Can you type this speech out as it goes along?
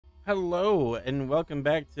Hello and welcome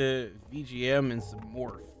back to VGM and some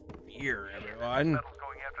more F.E.A.R, everyone.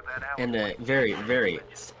 And a very, very,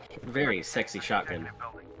 very sexy shotgun.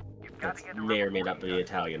 That may or may not be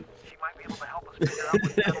Italian. She might be able to help us figure out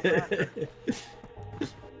what's happening.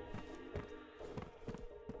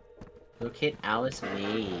 Look at Alice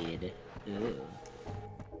Wade. Ooh.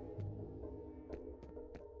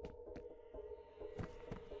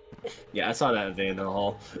 Yeah, I saw that at the end of the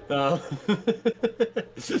hall.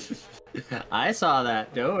 I saw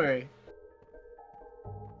that, don't worry.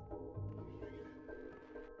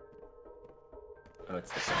 Oh,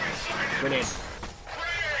 it's the grenade.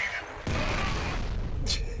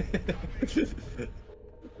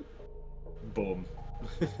 Boom.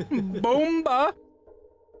 Boomba!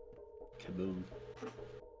 Kaboom.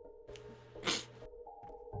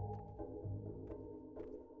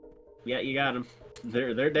 Yeah, you got him.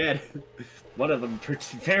 They're dead. One of them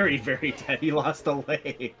very, very dead. He lost a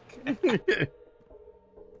leg. The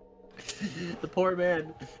poor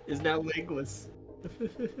man is now legless.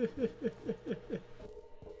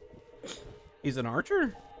 He's an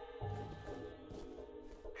archer?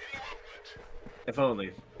 If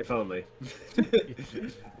only. If only.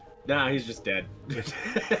 Nah, he's just dead.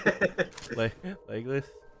 Legless?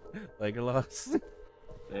 Legolas?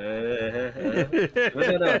 No,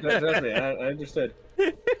 trust me, I understood.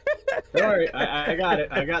 Don't worry, I got it.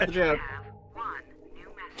 I got the joke.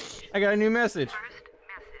 I got a new message. First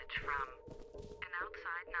message from an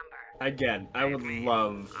outside number. Again, I would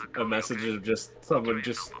love a message of just someone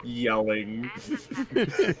just yelling.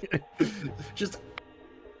 Just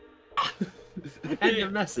end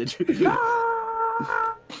of message.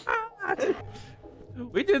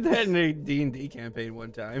 We did that in a D&D campaign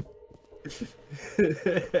one time.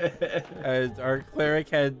 As our cleric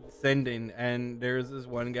had sending, and there was this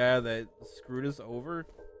one guy that screwed us over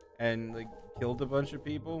and like killed a bunch of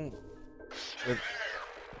people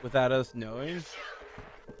without us knowing.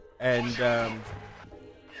 And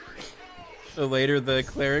so later the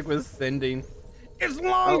cleric was sending, "It's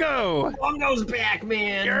Longo! Oh, Longo's back,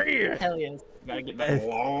 man! Yeah. Hell yes. Gotta get back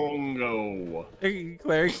Longo. The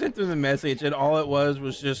cleric sent him the message, and all it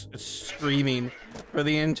was just screaming for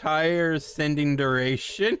the entire sending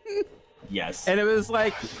duration. Yes. And it was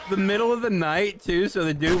like the middle of the night too, so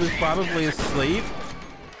the dude was probably asleep.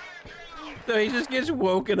 So he just gets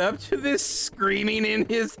woken up to this screaming in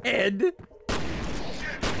his head.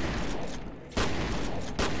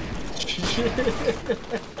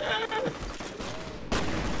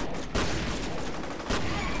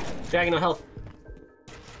 Dragging no health.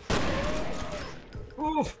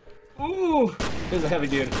 Oof! Ooh! There's a heavy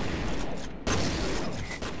dude.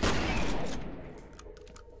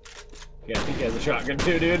 Yeah, I think he has a shotgun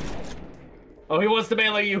too, dude. Oh, he wants to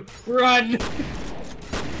melee you! Run!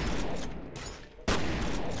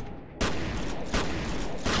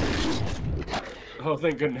 Oh,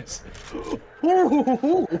 thank goodness.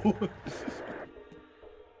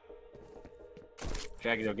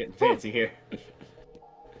 Dragon's getting fancy here.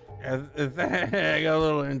 I got a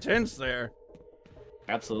little intense there.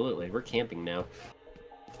 Absolutely, we're camping now.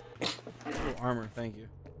 Armor, thank you.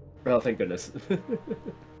 Oh, thank goodness.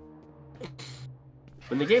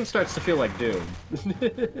 When the game starts to feel like Doom.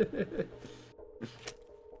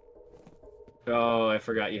 Oh, I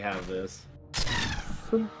forgot you have this.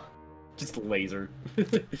 Just laser.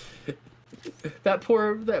 That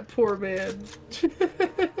poor man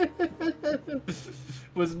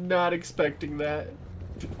was not expecting that.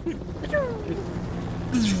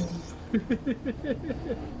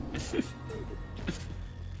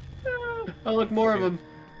 Oh, look, more of them.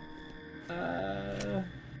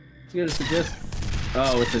 It's gonna suggest.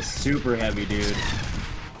 Oh, it's a super heavy dude.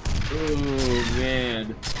 Oh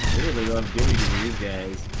man, I really love giving to these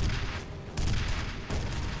guys.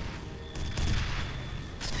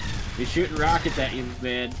 He's shooting rockets at you,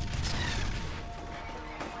 man.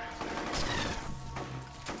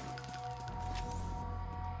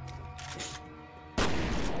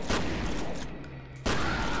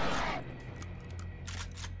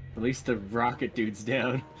 At least the rocket dude's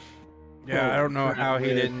down. Yeah, Oh, I don't know crap, how he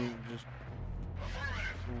man. didn't just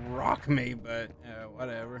rock me, but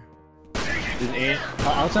whatever. His aim,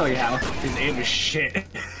 I'll tell you how. His aim is shit.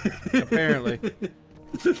 Apparently.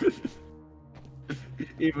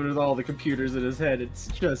 Even with all the computers in his head, it's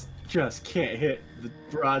just can't hit the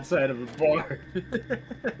broadside of a bar.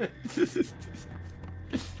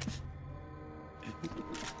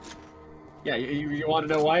 Yeah, you want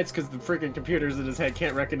to know why? It's because the freaking computers in his head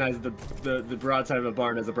can't recognize the broadside of a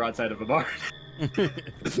barn as a broadside of a barn.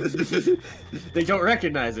 They don't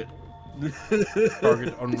recognize it.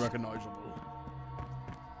 Target unrecognizable.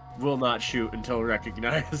 Will not shoot until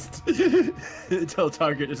recognized. Until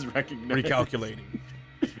target is recognized. Recalculating.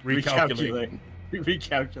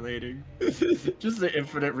 Recalculating. Just the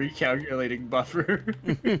infinite recalculating buffer.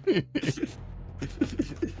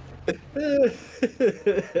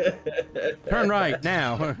 Turn right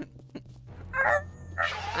now.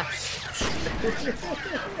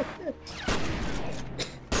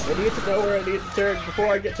 I need to know where I need to turn before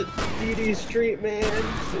I get to DD Street, man.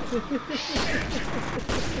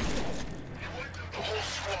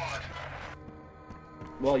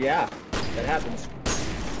 Well, yeah, that happens.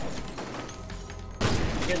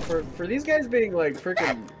 Again, for these guys being like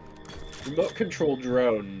freaking remote control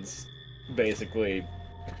drones, basically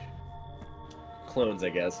clones, I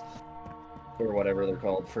guess, or whatever they're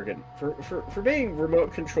called. Freaking for being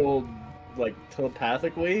remote controlled like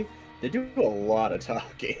telepathically. They do a lot of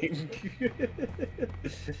talking.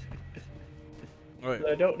 Right.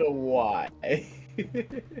 I don't know why.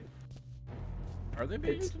 Are they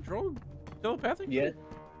being controlled telepathically? Yeah.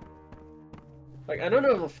 Like, I don't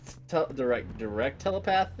know if direct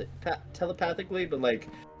telepathically, but like,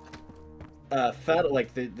 Fed,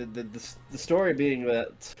 like the story being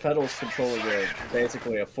that Feddel's controlling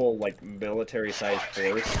basically a full like military-sized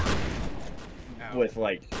force with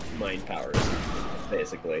like mind powers,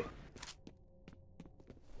 basically.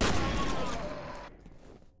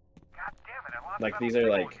 Like, these are,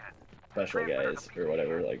 like, special guys, or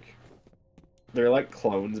whatever, like... They're, like,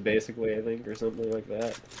 clones, basically, I think, or something like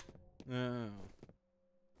that. Oh.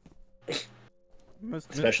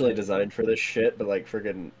 Especially designed for this shit, but, like,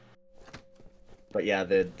 friggin'... But, yeah,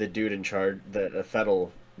 the dude in charge, the Fettel,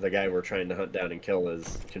 the guy we're trying to hunt down and kill,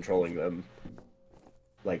 is controlling them.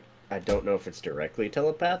 Like, I don't know if it's directly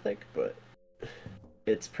telepathic, but...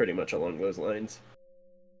 It's pretty much along those lines.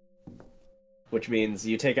 Which means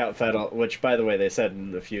you take out Fettel, which, by the way, they said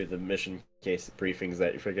in a few of the mission case briefings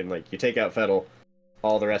that you freaking, like, you take out Fettel,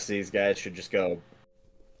 all the rest of these guys should just go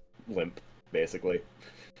limp, basically.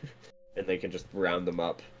 And they can just round them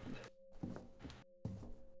up.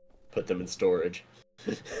 Put them in storage.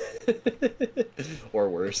 Or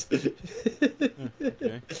worse. Okay.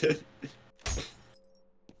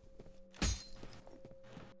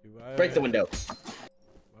 Break the window.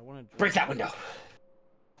 Break that window.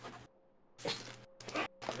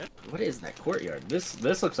 What is that courtyard?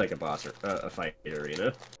 This looks like a boss or a fight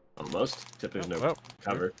arena, almost. Except there's no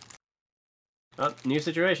cover. Oh, new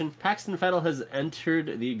situation. Paxton Fettel has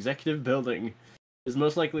entered the executive building. His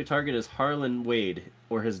most likely target is Harlan Wade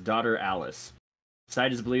or his daughter Alice. The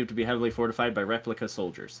site is believed to be heavily fortified by replica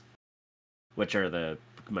soldiers, which are the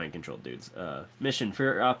mind-controlled dudes. Mission: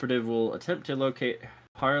 F.E.A.R operative will attempt to locate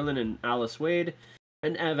Harlan and Alice Wade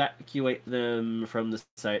and evacuate them from the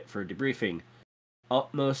site for debriefing.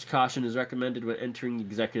 Utmost caution is recommended when entering the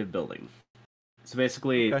executive building. So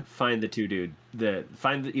basically, find the two dude.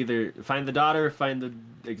 Find the daughter, find the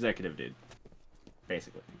executive dude.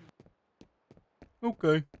 Basically.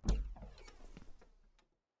 Okay.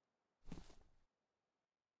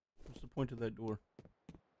 What's the point of that door?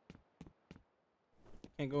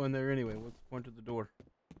 Can't go in there anyway. What's the point of the door?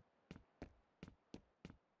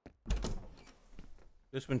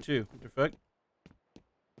 This one too. What the fuck?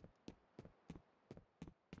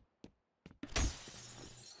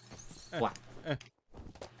 What?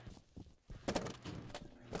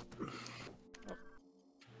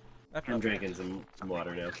 I'm drinking some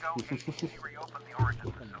water now.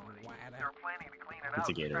 It's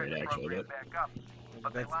a Gatorade, actually.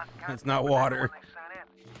 It's not water.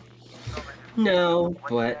 No,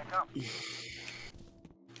 but...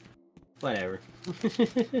 Whatever.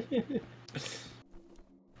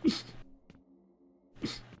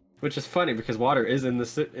 Which is funny, because water is in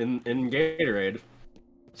Gatorade.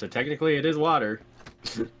 So technically it is water.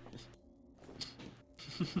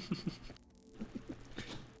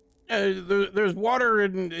 There's water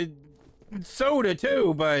in soda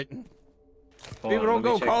too, but people don't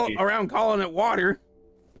go around calling it water.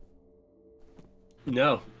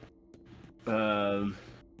 No. Oh,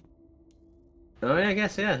 yeah, I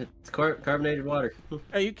guess, yeah. It's carbonated water.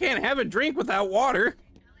 Hey, you can't have a drink without water.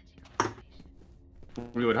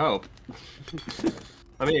 We would hope.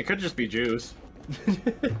 I mean, it could just be juice.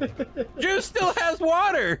 Juice still has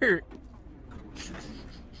water.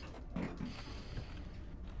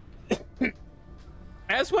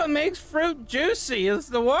 That's what makes fruit juicy, is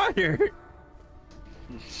the water.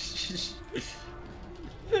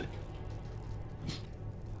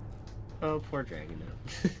 Oh, poor Dragon.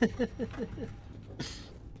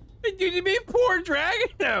 Dude, you mean poor Dragon?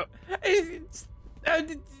 No, it's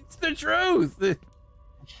the truth.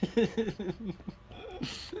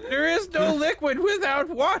 There is no liquid without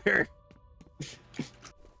water.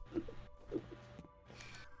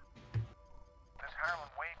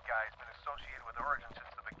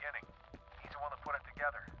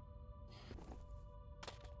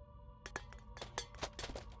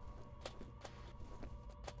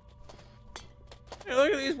 Hey,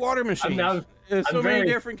 look at these water machines. There's so many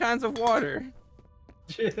different kinds of water.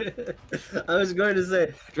 I was going to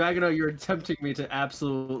say, Dragono, you're tempting me to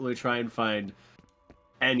absolutely try and find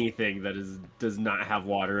anything that does not have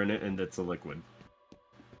water in it and that's a liquid.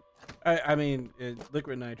 I mean,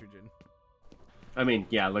 liquid nitrogen. I mean,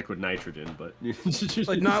 yeah, liquid nitrogen, but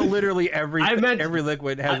like not literally every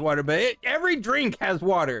liquid has water, but every drink has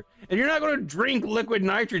water, and you're not going to drink liquid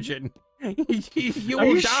nitrogen. You will die. Are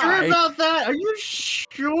you sure about that? Are you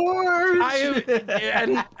sure?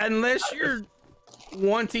 Unless you're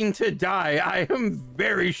wanting to die, I am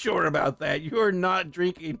very sure about that. You are not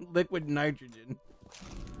drinking liquid nitrogen.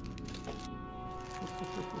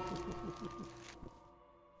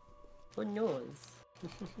 Who knows?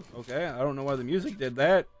 Okay, I don't know why the music did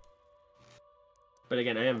that. But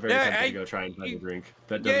again, I am very tempted to go try and find a drink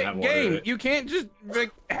that doesn't have water in it. You can't just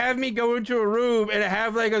like have me go into a room and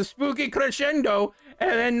have like a spooky crescendo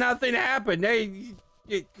and then nothing happened. You have 2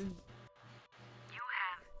 new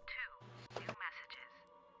messages.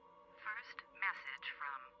 First message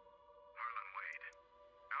from Harlan Wade.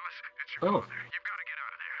 Alice, it's your father. You've got to get out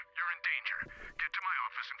of there. You're in danger. Get to my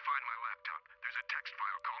office and find my laptop. There's a text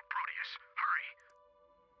file called Proteus. Hurry.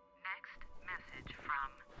 Next message from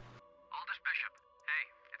Aldous Bishop. Hey,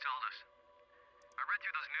 it's Aldous. I read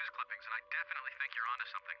through those news clippings and I definitely think you're onto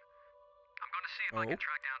something. I'm going to see if I can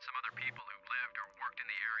track down some other people who lived or worked in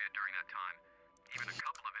the area during that time. Even a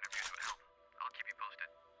couple of interviews would help. I'll keep you posted.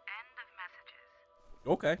 End of messages.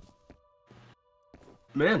 Okay.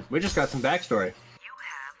 Man, we just got some backstory. You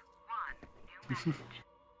have 1 new message.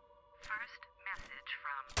 First message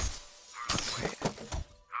from Harlan Wade.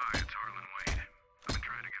 Hi, it's Harlan Wade. I've been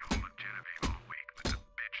trying to get hold of Genevieve all week, but the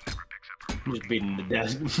bitch never picks up her phone. Just beating the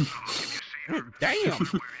desk. Damn. We're in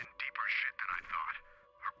deeper shit than I thought.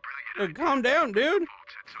 Her brilliant calm down, dude.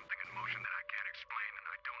 set something in motion that I can't explain, and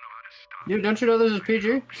I don't know how to stop. Dude, don't you know this is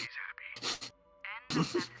PG? She's happy. End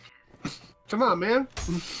of messages. Come on, man.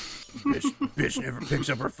 Bitch never picks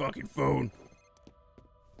up her fucking phone.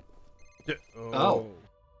 Oh.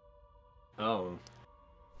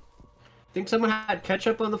 Think someone had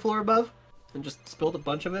ketchup on the floor above and just spilled a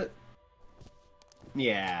bunch of it?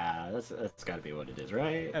 Yeah, that's gotta be what it is,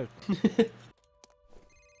 right? Oh.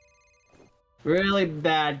 Really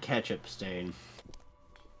bad ketchup stain.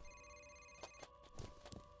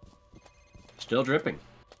 Still dripping.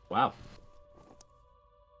 Wow.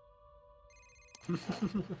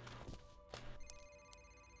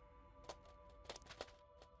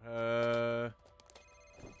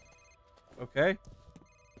 Okay.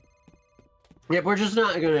 Yep, we're just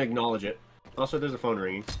not gonna acknowledge it. Also, there's a phone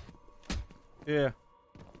ringing. Yeah.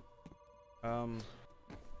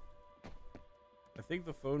 I think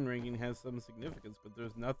the phone ringing has some significance, but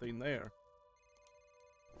there's nothing there.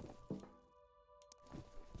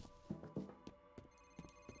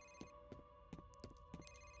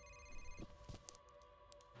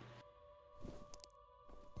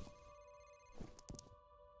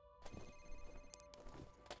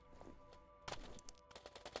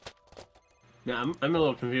 Yeah, I'm a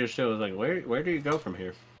little confused too. I was like, where do you go from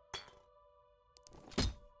here?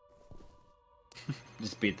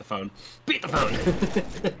 Just beat the phone. Beat the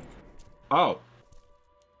phone! Oh.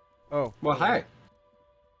 Oh. Well, hi.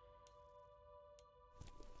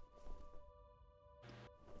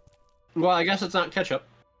 Well, I guess it's not ketchup.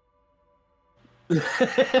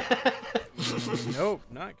 Nope,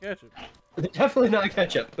 not ketchup. Definitely not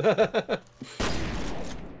ketchup.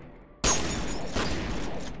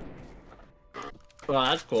 Well,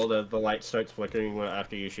 that's cool. The light starts flickering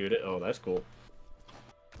after you shoot it. Oh, that's cool.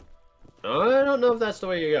 I don't know if that's the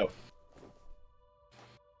way you go.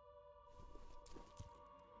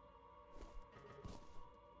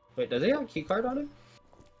 Wait, does he have a key card on him?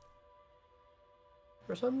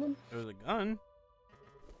 Or something? There's a gun.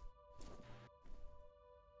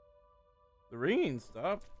 The ringing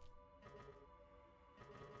stopped.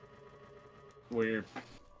 Weird.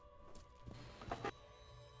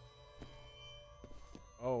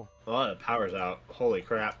 Oh. Oh, the power's out. Holy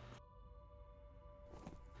crap.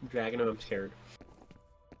 Dragging him, I'm scared.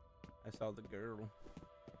 I saw the girl.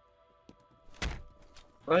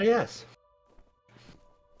 Oh, yes.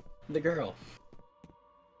 The girl.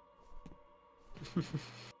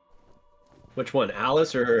 Which one,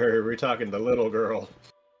 Alice, or are we talking the little girl?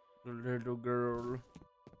 The little girl.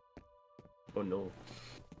 Oh, no.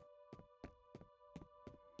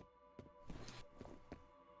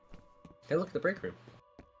 Hey, look at the break room.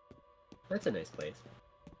 That's a nice place.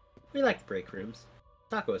 We like break rooms.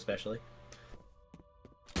 Taco especially.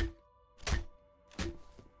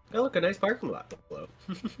 Oh, look, a nice parking lot below.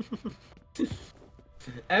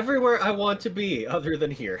 Everywhere I want to be, other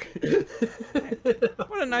than here.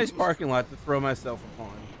 What a nice parking lot to throw myself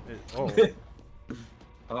upon. Oh.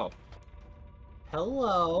 Oh.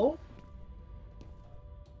 Hello.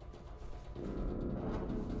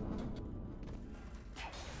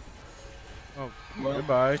 Oh, Well,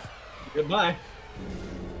 goodbye. Goodbye.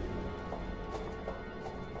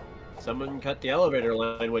 Someone cut the elevator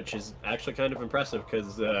line, which is actually kind of impressive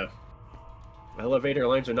because elevator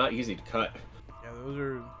lines are not easy to cut. Yeah, those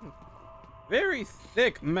are very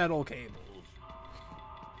thick metal cables.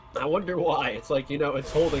 I wonder why. It's like, you know,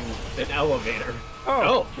 it's holding an elevator.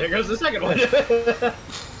 Oh, There goes the second one.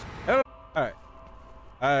 Alright.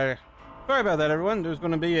 Sorry about that, everyone. There's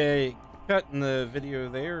going to be a cut in the video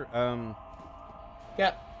there.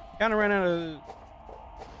 Yeah. Kind of ran out of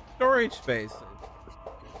storage space.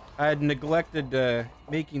 I had neglected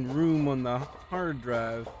making room on the hard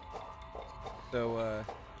drive. So,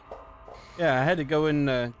 yeah, I had to go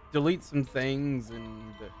and delete some things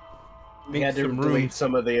and make some room. Delete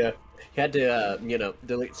some of the, you had to, you know,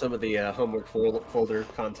 delete some of the homework folder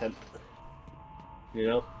content. You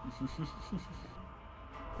know?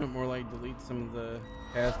 More like delete some of the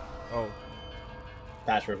past. Oh.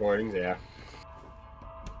 Past recordings, yeah.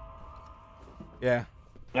 Yeah.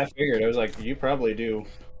 I figured. I was like, you probably do.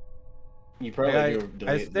 You probably do delete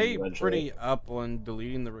I them stay eventually. pretty up on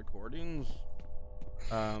deleting the recordings.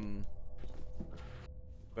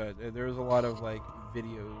 But there's a lot of like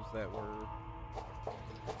videos that were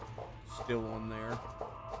still on there.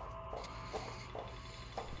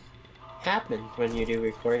 Happens when you do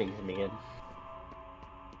recordings again.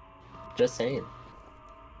 Just saying.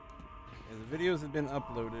 Yeah, the videos have been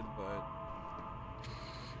uploaded, but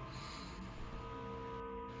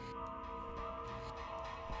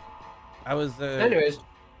I was Anyways,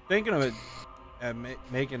 thinking of it,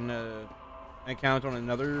 making an account on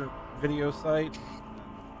another video site,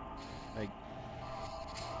 like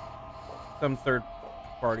some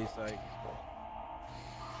third-party site,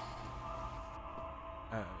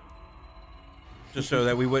 just so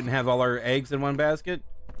that we wouldn't have all our eggs in one basket,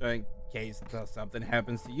 in case something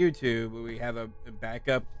happens to YouTube. We have a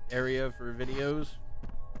backup area for videos.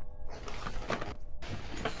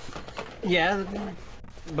 yeah,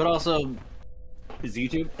 but also, is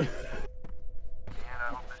YouTube? Man,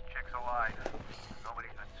 I hope this chick's alive.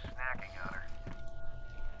 Nobody's been snacking on her.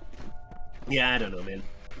 Yeah, I don't know, man.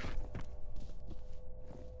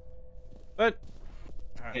 But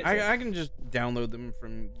I can just download them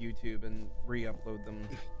from YouTube and re-upload them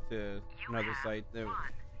to another site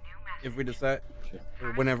if we decide,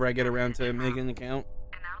 or whenever I get around to making an account.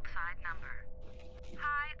 An outside number.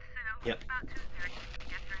 Hi, it's Sue. Yep. About 2:30.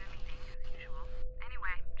 Guess we're in a meeting as usual.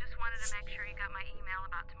 Anyway, just wanted to make sure you got my email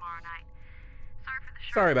about tomorrow night. Sorry for the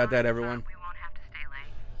short Sorry about that, time, everyone. but we won't have to stay late.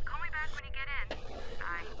 Call me back when you get in.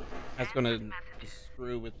 That's gonna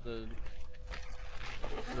screw with the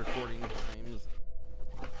recording times.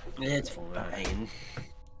 It's fine.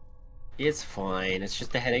 It's fine. It's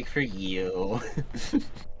just a headache for you.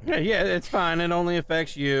 Yeah, it's fine. It only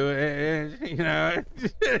affects you. You know.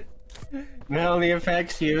 It only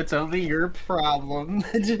affects you. It's only your problem.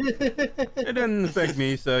 It doesn't affect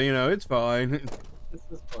me, so you know it's fine. This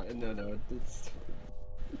is fine. No, it's.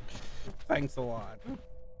 Thanks a lot.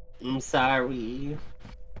 I'm sorry.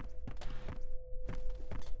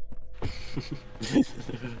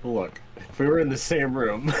 Look, if we were in the same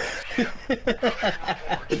room.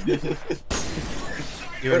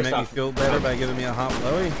 You would make me feel better by giving me a hot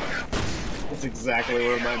blowy? That's exactly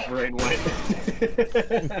where my brain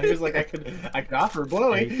went. I was like, I could offer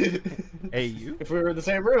blowy. Hey, you? If we were in the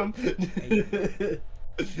same room. Hey.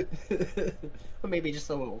 Or maybe just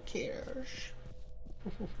a little kiss.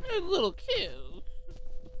 A little kiss.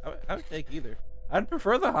 I would take either. I'd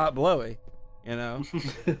prefer the hot blowy, you know?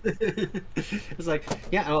 It's like,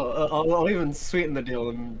 yeah, I'll even sweeten the deal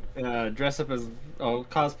and dress up as, I'll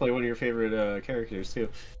cosplay one of your favorite characters too.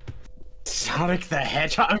 Sonic the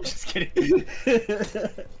Hedgehog. I'm just kidding.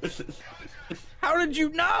 How did you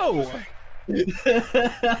know?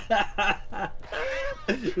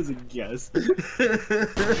 It was a guess.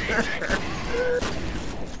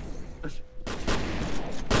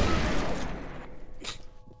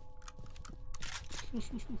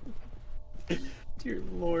 Dear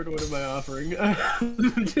Lord, what am I offering?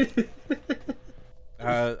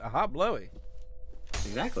 A hot blowy.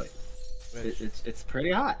 Exactly. Which, It's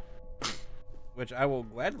pretty hot. which I will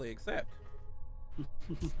gladly accept.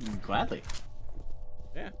 Gladly.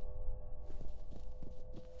 Yeah.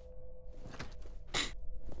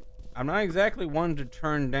 I'm not exactly one to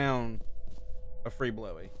turn down a free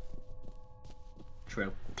blowy.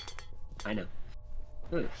 True. I know.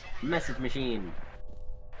 Ooh, message machine.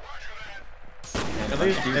 At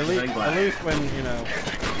least when, you know.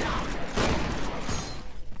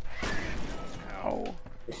 Ow.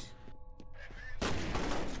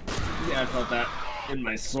 Yeah, I felt that in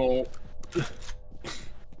my soul.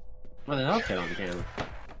 What the hell kid on the camera?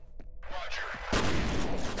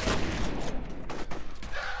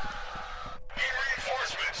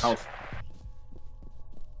 Health.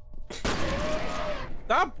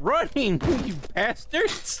 Stop running, you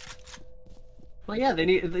bastards! Well, yeah,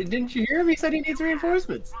 didn't you hear him? He said he needs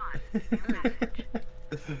reinforcements.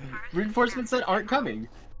 Reinforcements that aren't coming.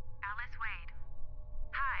 Alice Wade.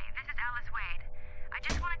 Hi, this is Alice Wade. I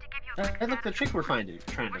just wanted to give you a quick Look, the status chick we're report. trying to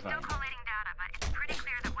We're still find. collating data, but it's pretty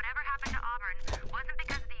clear that whatever happened to Auburn wasn't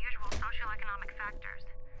because of the usual socioeconomic factors.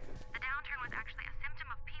 The downturn was actually a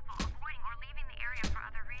symptom of people avoiding or leaving the area for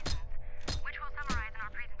other reasons, which we'll summarize in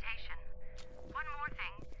our presentation. One more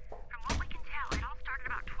thing. From what we can tell, it all started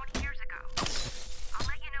about 20 years ago. I'll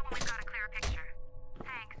let you know when we've got a clearer picture.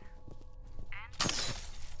 Thanks. And...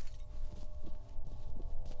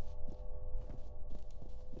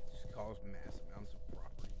 Just cause mass amounts of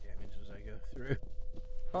property damage as I go through.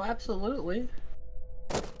 Oh, absolutely.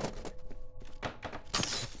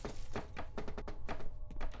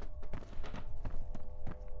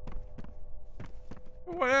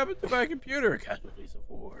 What happened to my computer? Casualties of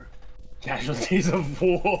war. Casualties of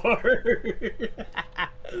war.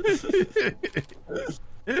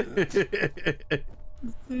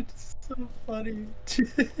 It's so funny.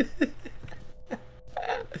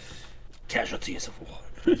 Casualties of war.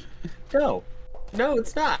 No. No,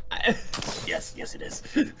 it's not. Yes, it is.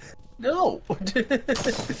 No.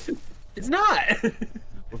 It's not.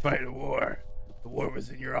 We're fighting a war. The war was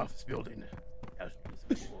in your office building. Casualties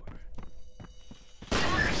of war.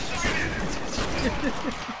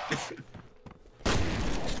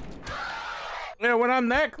 You know, when I'm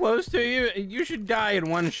that close to you, you should die in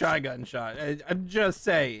one shotgun shot. I'm just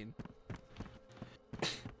saying.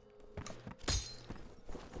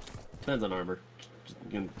 Depends on armor.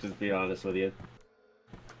 Just be honest with you.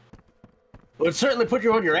 Well, it certainly put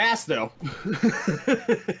you on your ass, though.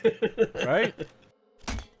 Right?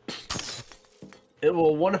 It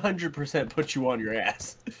will 100% put you on your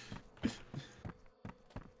ass.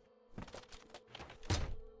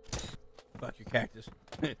 Fuck your cactus.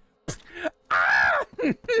 Ah!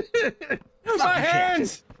 My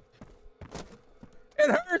hands! It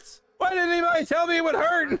hurts! Why didn't anybody tell me it would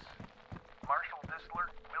hurt? Marshall Disler,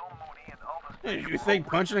 Bill Mooney, and Aldous. You think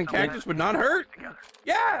punching a cactus would not hurt?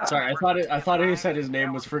 Yeah! Sorry, I thought he said his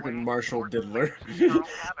name was freaking Marshall Diddler.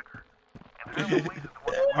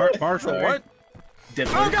 Marshall what?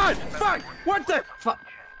 Diddler. Oh god! Fuck! What the? Fuck.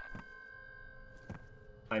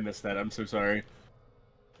 I missed that. I'm so sorry.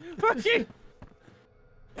 Fucking...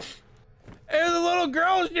 It was a little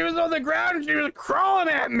girl, she was on the ground and she was crawling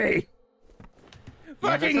at me!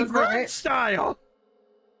 Yeah, Fucking grunt right. style!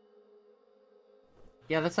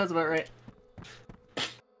 Yeah, that sounds about right.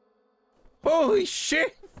 Holy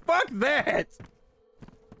shit! Fuck that!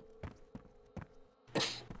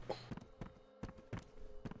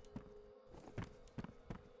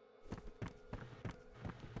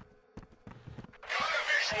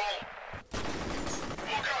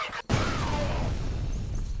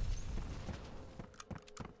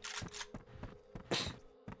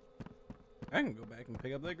 I can go back and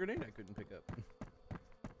pick up that grenade I couldn't pick up.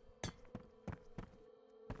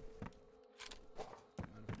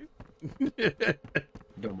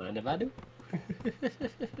 Don't mind if I do.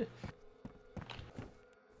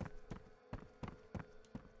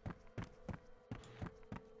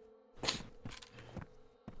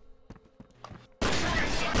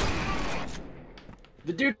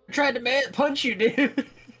 The dude tried to punch you, dude.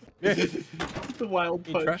 The wild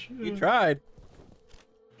punch. He tried.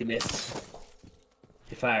 He missed.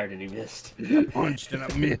 He fired and he missed. I punched and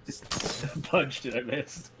I missed. Punched and I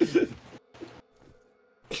missed.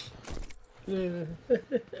 Oh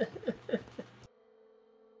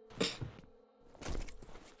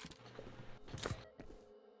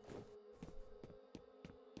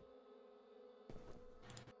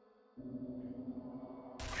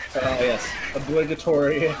yes,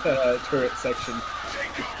 obligatory turret section.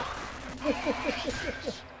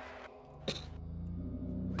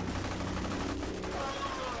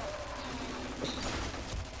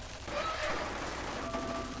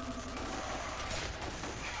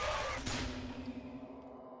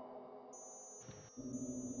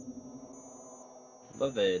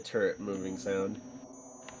 Love the turret moving sound.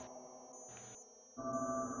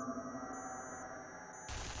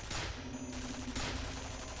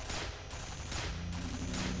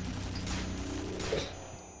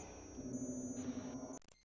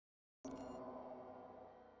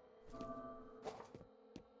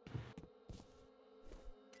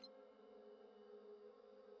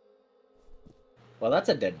 Well, that's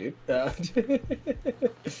a dead dude. Indeed,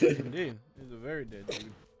 he's a very dead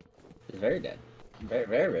dude. He's very dead. Very,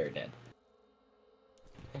 very, very dead.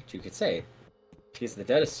 What you could say. He's the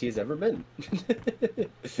deadest he's ever been.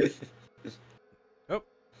 Oh.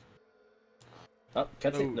 Oh,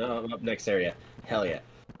 cutscene. No, I'm up next area. Hell yeah.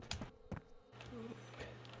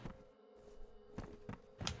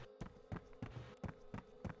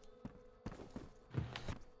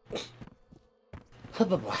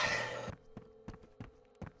 Hubba.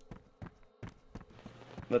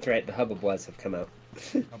 That's right, the Hubba have come out.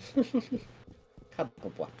 Hubba.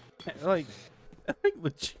 Like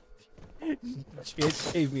legit.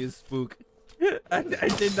 Chance gave me a spook. I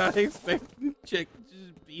did not expect Chick to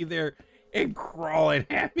just be there and crawling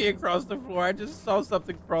at me across the floor. I just saw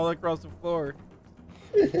something crawl across the floor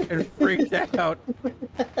and freaked out.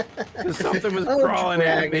 Because something was crawling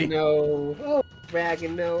at me. No. Oh,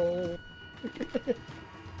 dragon, no.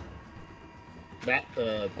 That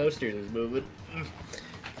poster is moving.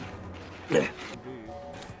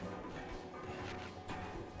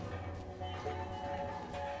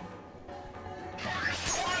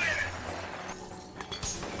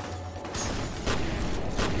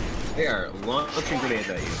 They are launching grenades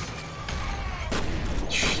at you.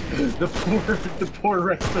 the poor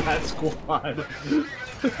rest of that squad.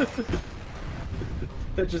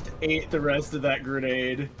 That just ate the rest of that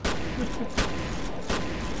grenade.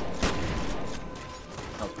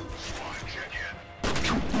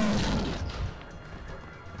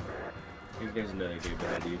 I think there's another dude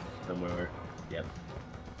behind you somewhere. Yep.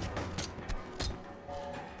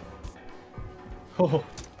 Oh.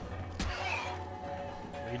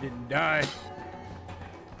 He didn't die.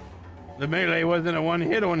 The melee wasn't a one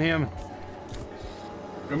hit on him.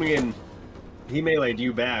 I mean, he meleeed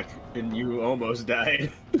you back, and you almost died.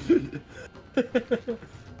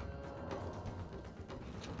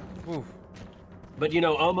 But you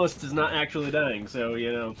know, almost is not actually dying, so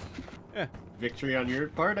you know, yeah. Victory on your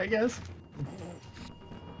part, I guess.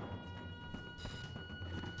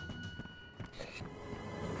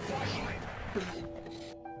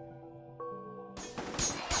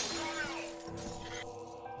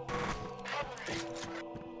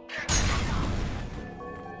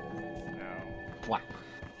 What?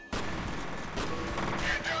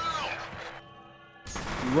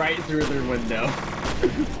 Right through their window.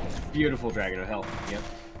 Beautiful Dragon of Hell. Yep.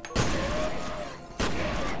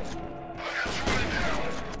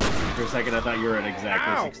 For a second, I thought you were at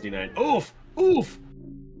exactly 69. Oof! Oof!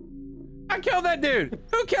 I killed that dude!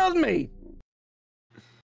 Who killed me?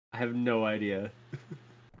 I have no idea.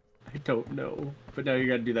 I don't know. But now you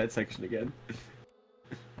gotta do that section again.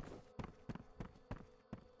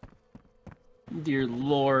 Dear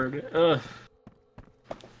Lord. Ugh.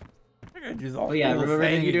 I gotta do the Oh yeah, remember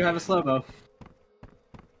that you do have a slow-mo.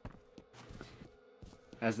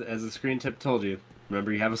 As the screen tip told you,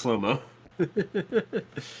 remember you have a slow-mo. I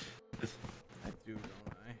do, don't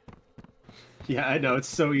I? Yeah, I know, it's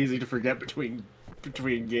so easy to forget between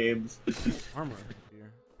games. Armor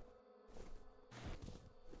here.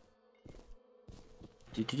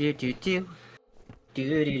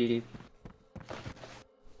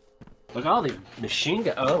 Look at all the machine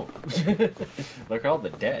gun. Oh, look at all the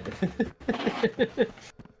dead. Yeah,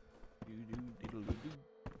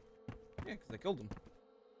 because I killed him.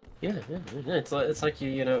 Yeah, it's like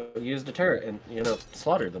you know used a turret and you know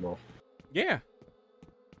slaughtered them all. Yeah.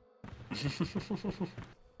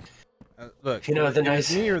 Look, you know the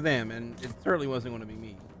nice me or them, and it certainly wasn't going to be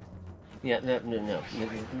me. Yeah, no, me no.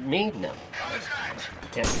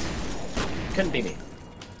 Yeah, couldn't be me.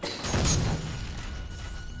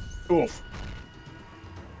 Oof.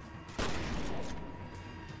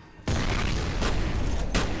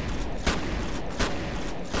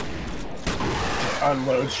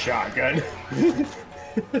 Unload shotgun.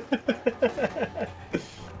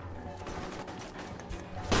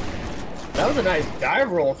 That was a nice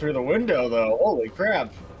dive roll through the window, though. Holy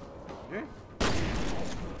crap. Yeah.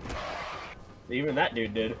 Even that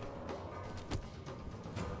dude did.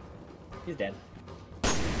 He's dead.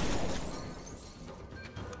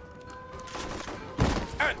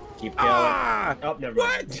 Keep going. Ah! Oh, never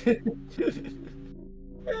mind.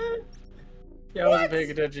 Yeah, I wasn't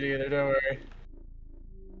paying attention either, don't worry.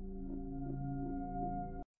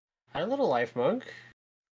 Hi, little life monk.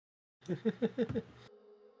 Damn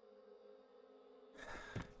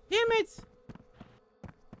it!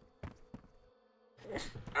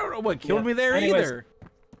 I don't know what killed me there either.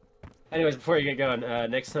 Anyways, before you get going,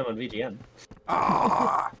 next time on VGM.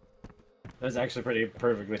 Ah! That was actually pretty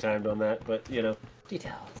perfectly timed on that, but you know,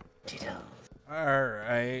 details.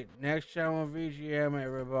 Alright, next time on VGM,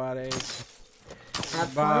 everybody.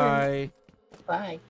 Have Bye. Fun. Bye.